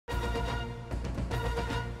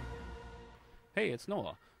Hey, it's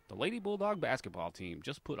Noah. The Lady Bulldog basketball team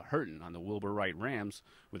just put a hurtin' on the Wilbur Wright Rams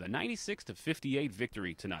with a 96-58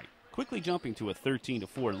 victory tonight. Quickly jumping to a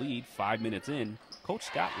 13-4 lead 5 minutes in, Coach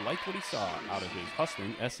Scott liked what he saw out of his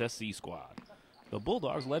hustling SSC squad. The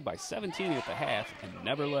Bulldogs led by 17 at the half and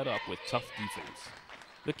never let up with tough defense.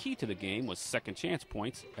 The key to the game was second chance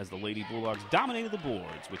points as the Lady Bulldogs dominated the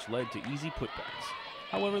boards, which led to easy putbacks.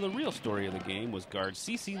 However, the real story of the game was guard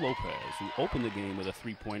Cici Lopez, who opened the game with a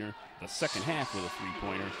three-pointer, the second half with a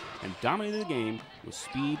three-pointer, and dominated the game with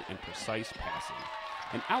speed and precise passing.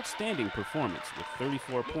 An outstanding performance with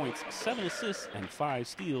 34 points, 7 assists, and 5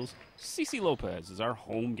 steals, Cici Lopez is our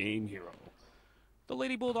home game hero. The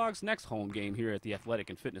Lady Bulldogs' next home game here at the Athletic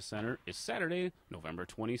and Fitness Center is Saturday, November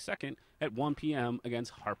 22nd at 1 p.m.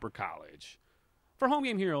 against Harper College. For Home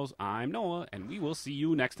Game Heroes, I'm Noah, and we will see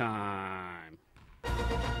you next time.